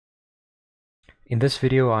In this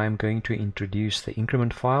video, I am going to introduce the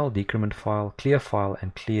increment file, decrement file, clear file,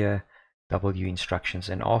 and CLRW instructions.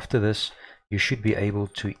 And after this, you should be able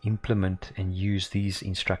to implement and use these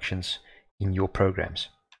instructions in your programs.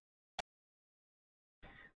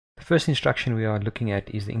 The first instruction we are looking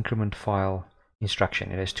at is the increment file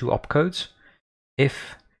instruction. It has two opcodes,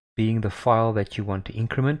 F being the file that you want to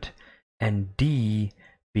increment, and D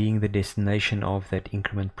being the destination of that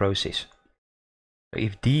increment process.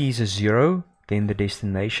 If D is a 0, then the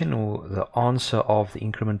destination or the answer of the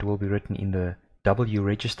increment will be written in the W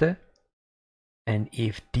register. And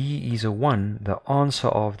if D is a 1, the answer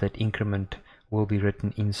of that increment will be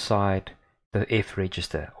written inside the F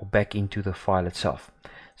register or back into the file itself.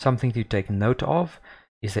 Something to take note of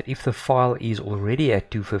is that if the file is already at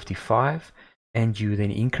 255 and you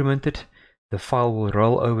then increment it, the file will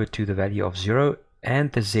roll over to the value of 0,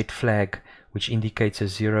 and the Z flag, which indicates a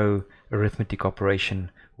 0 arithmetic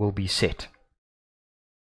operation, will be set.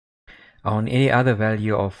 On any other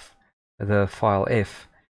value of the file F,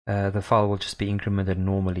 the file will just be incremented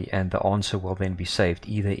normally, and the answer will then be saved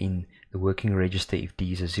either in the working register if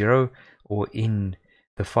D is a 0, or in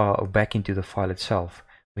the file or back into the file itself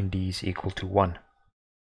when D is equal to 1.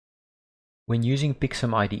 When using PIC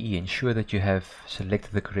Sim IDE, ensure that you have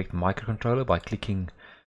selected the correct microcontroller by clicking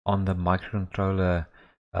on the microcontroller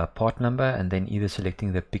part number and then either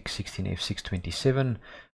selecting the PIC16 F627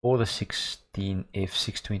 or the 16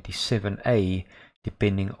 F627A,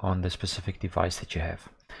 depending on the specific device that you have.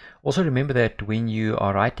 Also remember that when you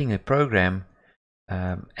are writing a program,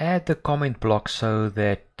 add the comment block so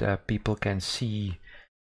that people can see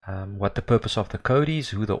what the purpose of the code is,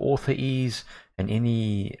 who the author is, and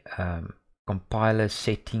any compiler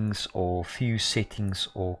settings or fuse settings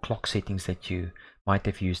or clock settings that you might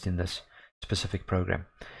have used in this specific program.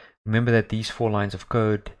 Remember that these 4 lines of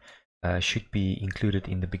code should be included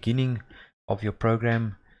in the beginning of your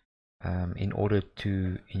program in order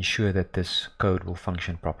to ensure that this code will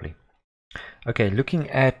function properly. Okay, looking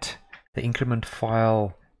at the increment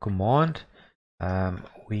file command,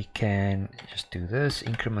 we can just do this,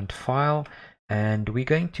 increment file, and we're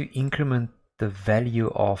going to increment the value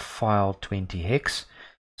of file 20 hex.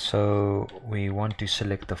 So we want to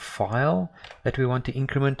select the file that we want to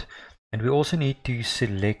increment, and we also need to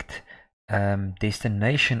select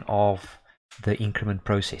destination of the increment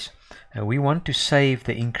process. We want to save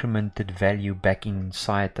the incremented value back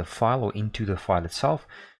inside the file or into the file itself,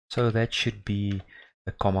 so that should be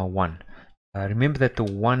the (1). Remember that the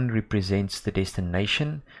 1 represents the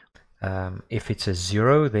destination. If it's a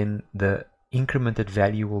 0, then the incremented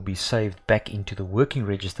value will be saved back into the working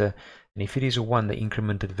register, and if it is a 1, the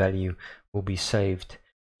incremented value will be saved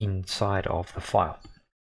inside of the file.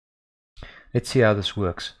 Let's see how this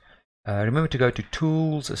works. Remember to go to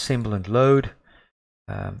Tools, Assemble and Load.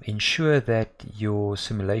 Ensure that your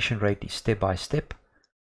simulation rate is step by step.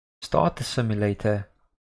 Start the simulator.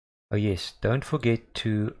 Oh yes, don't forget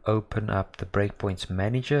to open up the breakpoints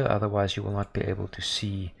manager, otherwise you will not be able to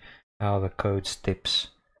see how the code steps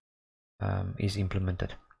is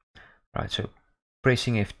implemented. Right, so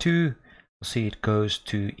pressing F2, you'll see it goes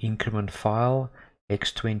to increment file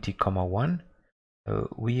x20, 1.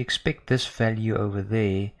 We expect this value over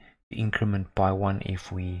there to increment by 1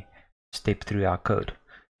 if we step through our code,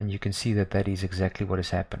 and you can see that that is exactly what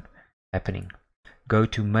is happening. Go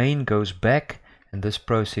to main, goes back, and this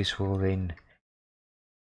process will then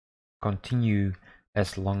continue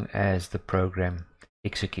as long as the program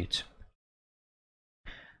executes.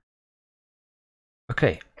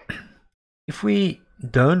 Okay, if we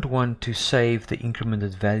don't want to save the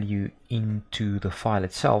incremented value into the file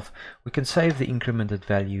itself, we can save the incremented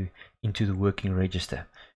value into the working register.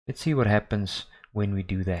 Let's see what happens when we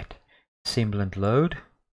do that. Assemble and load.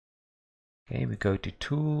 Okay, we go to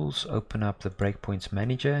Tools, open up the breakpoints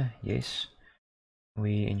manager. Yes,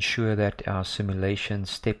 we ensure that our simulation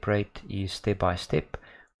step rate is step by step.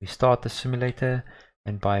 We start the simulator,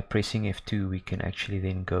 and by pressing F2 we can actually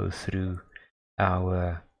then go through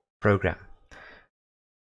our program.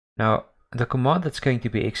 Now the command that's going to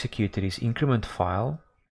be executed is increment file.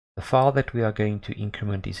 The file that we are going to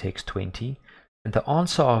increment is hex20, and the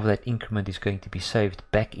answer of that increment is going to be saved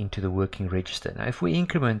back into the working register. Now if we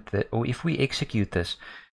increment that, or if we execute this,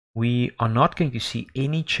 we are not going to see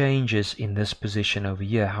any changes in this position over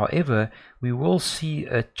here. However, we will see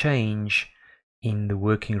a change in the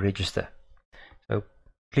working register. So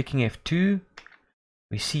clicking F2,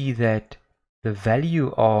 we see that the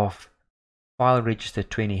value of file register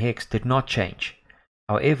 20 hex did not change.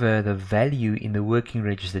 However, the value in the working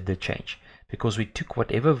register did change, because we took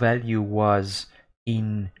whatever value was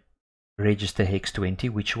in register hex 20,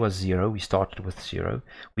 which was 0. We started with 0.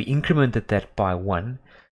 We incremented that by 1,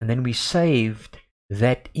 and then we saved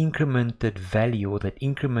that incremented value or that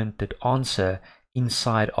incremented answer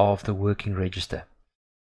inside of the working register.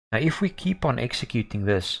 Now if we keep on executing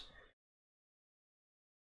this,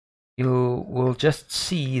 you will just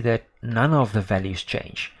see that none of the values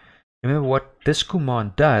change. Remember, what this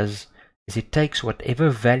command does is it takes whatever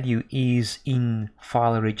value is in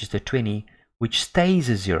file register 20, which stays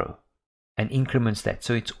a 0, and increments that.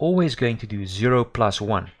 So it's always going to do 0 plus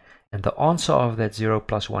 1, and the answer of that 0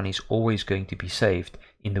 plus 1 is always going to be saved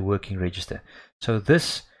in the working register. So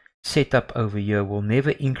this setup over here will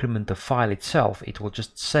never increment the file itself. It will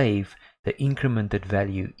just save the incremented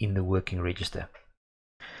value in the working register.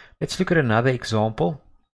 Let's look at another example.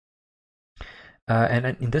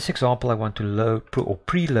 And in this example, I want to load or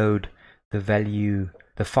preload the value,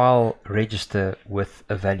 the file register with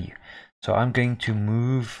a value. So I'm going to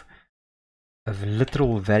move a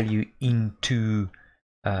literal value into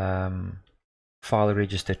file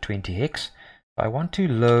register 20 hex. I want to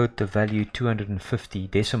load the value 250,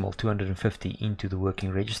 decimal 250 into the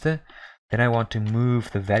working register. Then I want to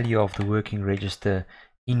move the value of the working register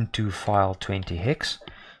into file 20 hex.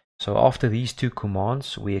 So after these two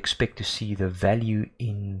commands, we expect to see the value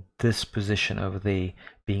in this position over there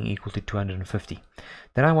being equal to 250.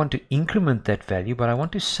 Then I want to increment that value, but I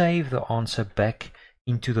want to save the answer back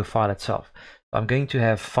into the file itself. I'm going to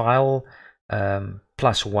have file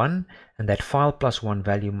plus 1, and that file plus 1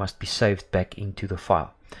 value must be saved back into the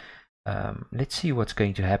file. Let's see what's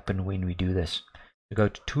going to happen when we do this. We go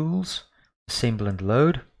to Tools, Assemble and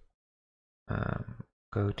Load.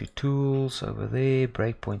 Go to Tools over there,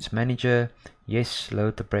 Breakpoints Manager. Yes,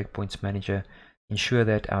 load the Breakpoints Manager. Ensure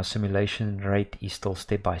that our simulation rate is still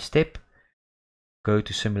step by step. Go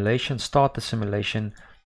to Simulation, start the simulation,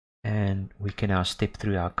 and we can now step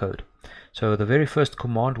through our code. So the very first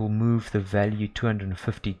command will move the value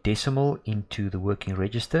 250 decimal into the working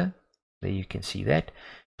register. There you can see that.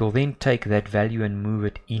 It will then take that value and move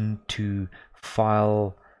it into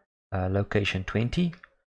file location 20.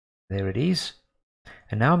 There it is.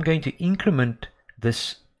 And now I'm going to increment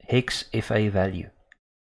this hex FA value.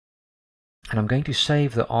 And I'm going to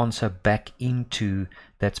save the answer back into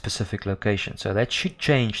that specific location. So that should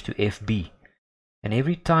change to FB. And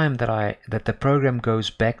every time that the program goes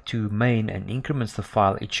back to main and increments the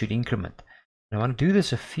file, it should increment. And I want to do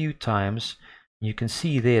this a few times. You can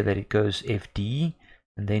see there that it goes FD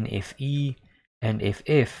and then FE and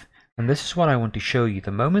FF. And this is what I want to show you.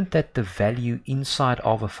 The moment that the value inside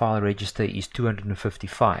of a file register is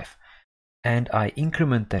 255 and I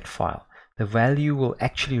increment that file, the value will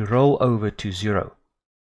actually roll over to 0.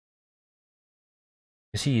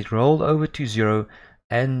 You see it rolled over to 0,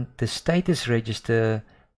 and the status register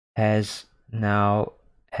has now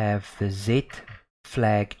have the Z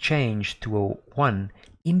flag changed to a 1,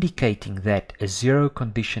 indicating that a 0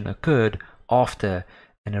 condition occurred after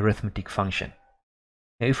an arithmetic function.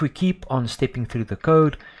 Now, if we keep on stepping through the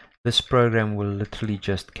code, this program will literally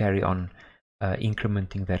just carry on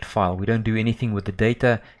incrementing that file. We don't do anything with the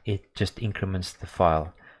data, it just increments the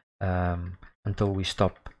file until we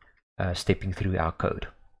stop stepping through our code.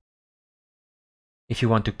 If you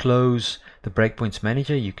want to close the Breakpoints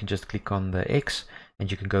Manager, you can just click on the X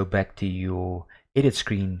and you can go back to your edit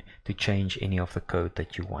screen to change any of the code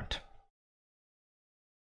that you want.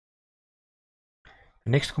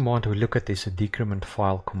 The next command we look at is a decrement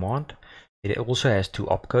file command. It also has two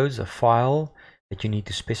opcodes, a file that you need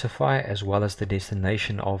to specify as well as the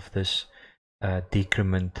destination of this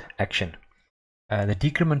decrement action. The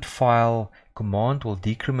decrement file command will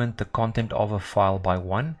decrement the content of a file by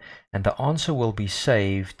 1, and the answer will be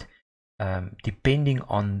saved depending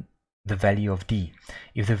on the value of D.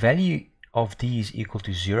 If the value of D is equal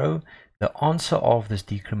to 0, the answer of this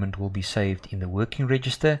decrement will be saved in the working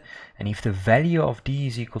register, and if the value of D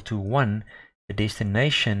is equal to 1, the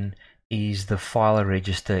destination is the file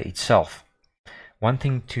register itself. One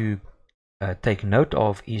thing to take note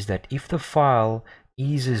of is that if the file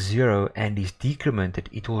is a 0 and is decremented,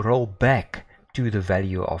 it will roll back to the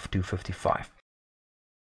value of 255.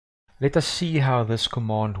 Let us see how this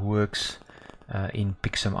command works in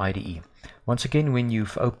PIC IDE. Once again, when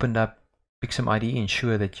you've opened up PIC IDE,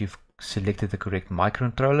 ensure that you've selected the correct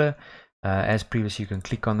microcontroller. As previously, you can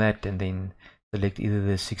click on that and then select either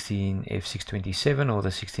the 16F627 or the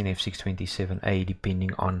 16F627A,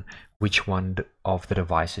 depending on which one of the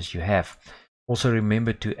devices you have. Also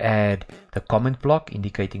remember to add the comment block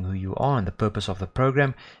indicating who you are and the purpose of the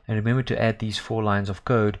program, and remember to add these 4 lines of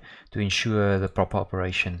code to ensure the proper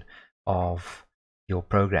operation of your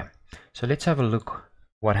program. So let's have a look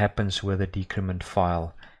what happens with the decrement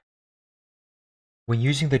file When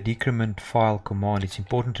using the decrement file command, it's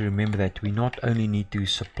important to remember that we not only need to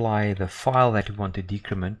supply the file that we want to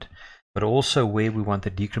decrement, but also where we want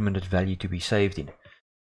the decremented value to be saved in.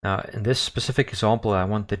 Now, in this specific example, I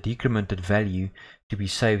want the decremented value to be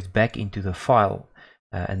saved back into the file,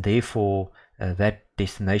 and therefore that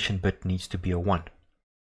destination bit needs to be a 1.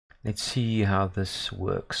 Let's see how this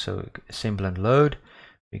works. So assemble and load.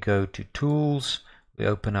 We go to Tools. We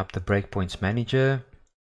open up the Breakpoints Manager.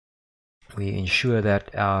 We ensure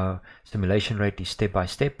that our simulation rate is step by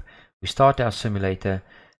step. We start our simulator,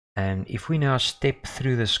 and if we now step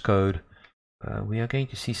through this code, we are going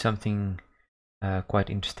to see something quite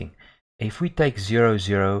interesting. If we take 0,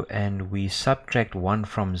 0 and we subtract 1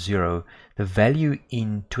 from 0, the value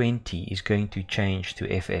in 20 is going to change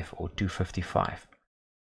to FF, or 255.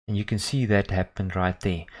 And you can see that happened right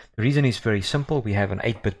there. The reason is very simple. We have an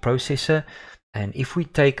 8-bit processor, and if we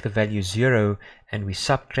take the value 0 and we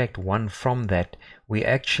subtract 1 from that, we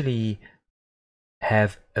actually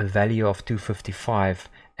have a value of 255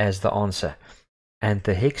 as the answer. And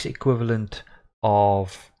the hex equivalent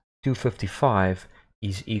of 255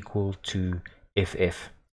 is equal to FF.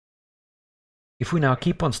 If we now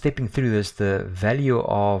keep on stepping through this, the value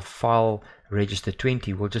of file register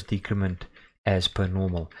 20 will just decrement as per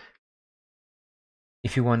normal.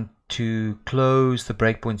 If you want to close the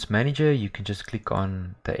Breakpoints Manager, you can just click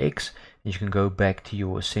on the X and you can go back to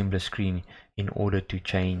your assembler screen in order to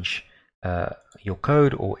change your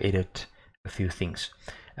code or edit a few things.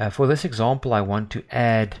 For this example, I want to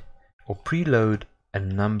add or preload a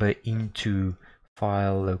number into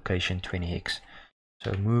file location 20 hex.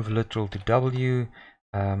 So move literal to W.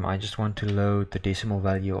 I just want to load the decimal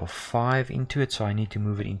value of 5 into it, so I need to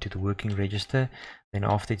move it into the working register. Then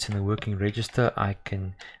after it's in the working register, I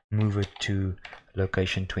can move it to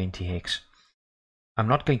location 20 hex. I'm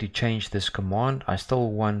not going to change this command. I still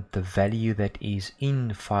want the value that is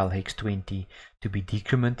in file hex 20 to be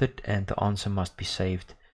decremented, and the answer must be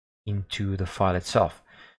saved into the file itself.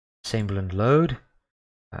 Assemble and load.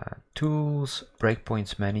 Tools,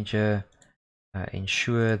 Breakpoints Manager.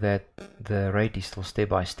 Ensure that the rate is still step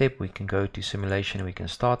by step. We can go to simulation and we can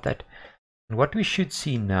start that. And what we should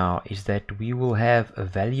see now is that we will have a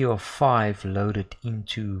value of 5 loaded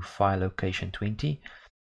into file location 20.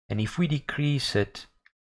 And if we decrease it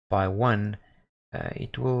by 1,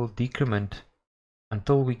 it will decrement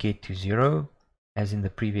until we get to 0, as in the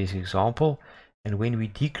previous example. And when we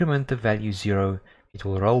decrement the value 0, it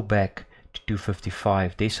will roll back to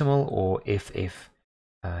 255 decimal or FF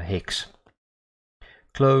hex.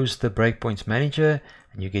 Close the Breakpoints Manager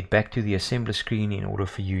and you get back to the assembler screen in order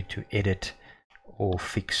for you to edit or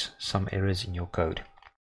fix some errors in your code.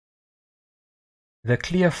 The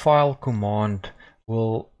clear file command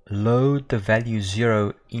will load the value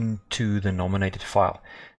 0 into the nominated file.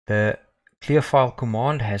 The clear file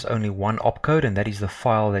command has only one opcode, and that is the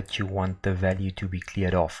file that you want the value to be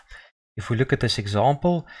cleared off. If we look at this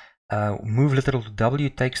example, move literal to W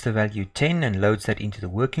takes the value 10 and loads that into the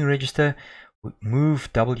working register.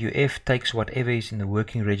 Move WF takes whatever is in the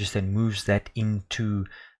working register and moves that into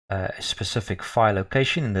a specific file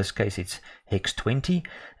location. In this case, it's hex 20.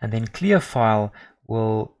 And then clear file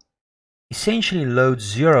will essentially load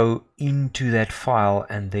 0 into that file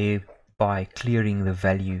and thereby clearing the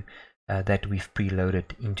value that we've preloaded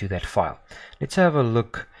into that file. Let's have a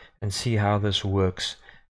look and see how this works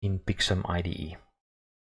in PIC Sim IDE.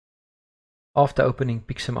 After opening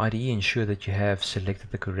PIC Sim IDE, ensure that you have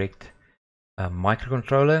selected the correct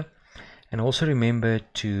microcontroller, and also remember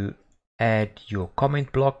to add your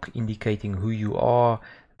comment block indicating who you are,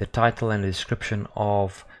 the title and the description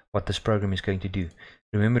of what this program is going to do.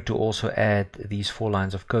 Remember to also add these 4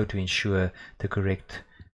 lines of code to ensure the correct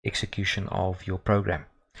execution of your program.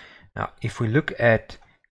 Now, if we look at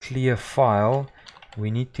clear file,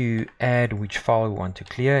 we need to add which file we want to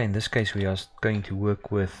clear. In this case, we are going to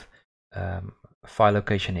work with file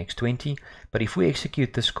location x20, but if we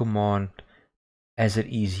execute this command as it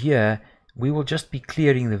is here, we will just be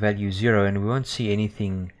clearing the value 0 and we won't see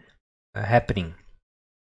anything happening.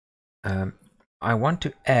 I want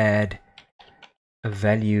to add a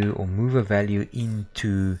value or move a value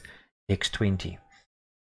into x20.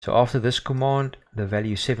 So after this command, the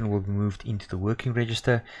value 7 will be moved into the working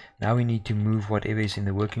register. Now we need to move whatever is in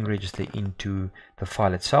the working register into the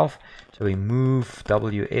file itself. So we move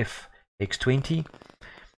WF x20,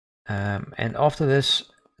 and after this,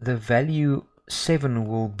 the value 7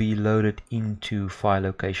 will be loaded into file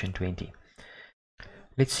location 20.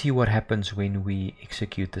 Let's see what happens when we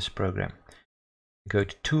execute this program. Go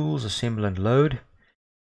to Tools, Assemble and Load.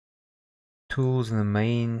 Tools in the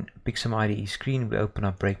main PIC Sim IDE screen, we open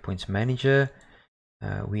up Breakpoints Manager.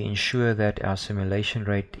 We ensure that our simulation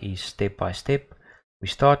rate is step by step. We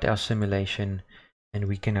start our simulation and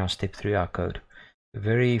we can now step through our code. The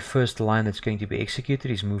very first line that's going to be executed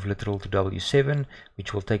is move literal to W7,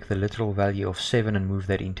 which will take the literal value of 7 and move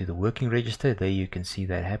that into the working register. There you can see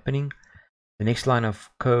that happening. The next line of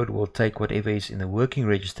code will take whatever is in the working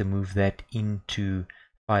register, move that into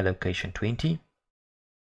file location 20.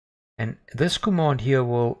 And this command here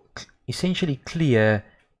will essentially clear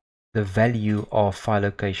the value of file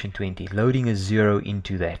location 20, loading a 0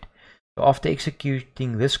 into that. So after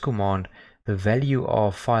executing this command, the value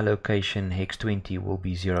of file location hex 20 will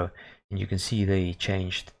be 0, and you can see they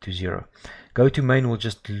changed to 0. Go to main will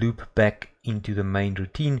just loop back into the main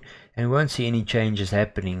routine, and we won't see any changes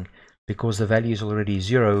happening because the value is already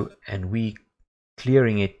 0, and we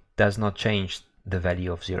clearing it does not change the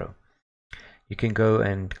value of 0. You can go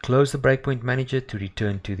and close the breakpoint manager to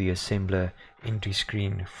return to the assembler entry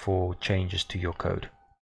screen for changes to your code.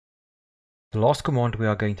 The last command we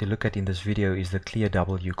are going to look at in this video is the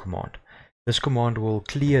CLRW command. This command will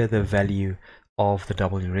clear the value of the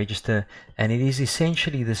W register, and it is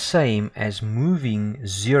essentially the same as moving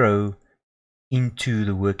 0 into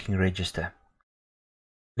the working register.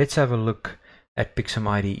 Let's have a look at PIC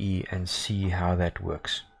IDE and see how that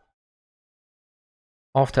works.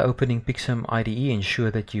 After opening PIC IDE, ensure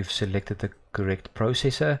that you've selected the correct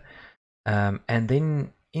processor, and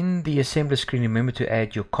then in the assembler screen, remember to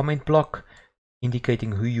add your comment block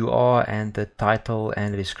indicating who you are and the title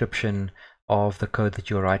and the description of the code that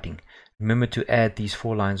you're writing. Remember to add these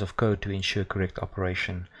 4 lines of code to ensure correct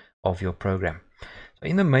operation of your program. So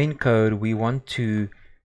in the main code, we want to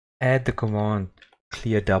add the command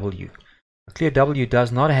CLRW. CLRW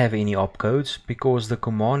does not have any opcodes because the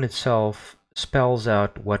command itself spells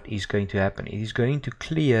out what is going to happen. It is going to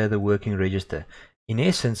clear the working register. In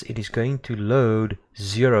essence, it is going to load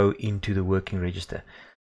 0 into the working register.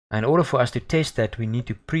 In order for us to test that, we need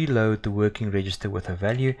to preload the working register with a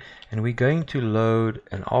value, and we're going to load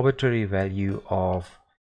an arbitrary value of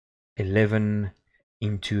 11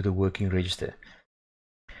 into the working register.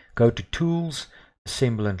 Go to Tools,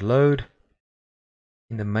 Assemble and Load.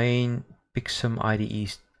 In the main PIC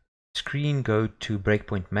IDE screen, go to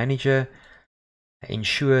Breakpoint Manager.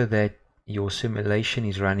 Ensure that your simulation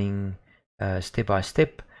is running step by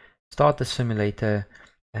step. Start the simulator,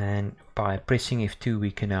 and by pressing F2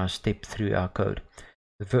 we can now step through our code.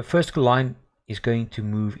 The first line is going to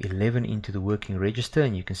move 11 into the working register,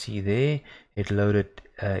 and you can see there it loaded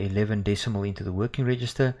 11 decimal into the working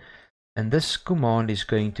register, and this command is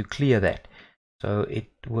going to clear that. So it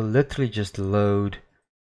will literally just load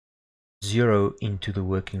 0 into the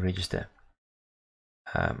working register.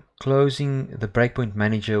 Closing the breakpoint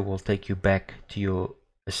manager will take you back to your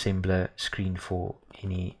assembler screen for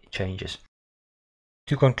any changes.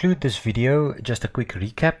 To conclude this video, just a quick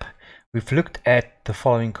recap. We've looked at the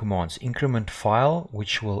following commands: increment file,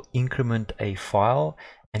 which will increment a file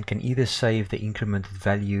and can either save the incremented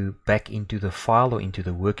value back into the file or into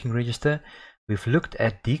the working register. We've looked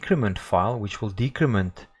at decrement file, which will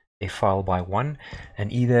decrement a file by 1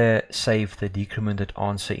 and either save the decremented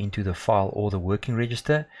answer into the file or the working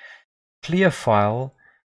register. Clear file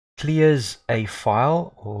clears a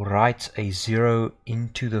file or writes a 0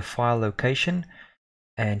 into the file location,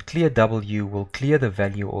 and CLRW will clear the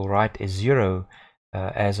value or write a 0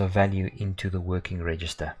 as a value into the working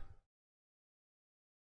register.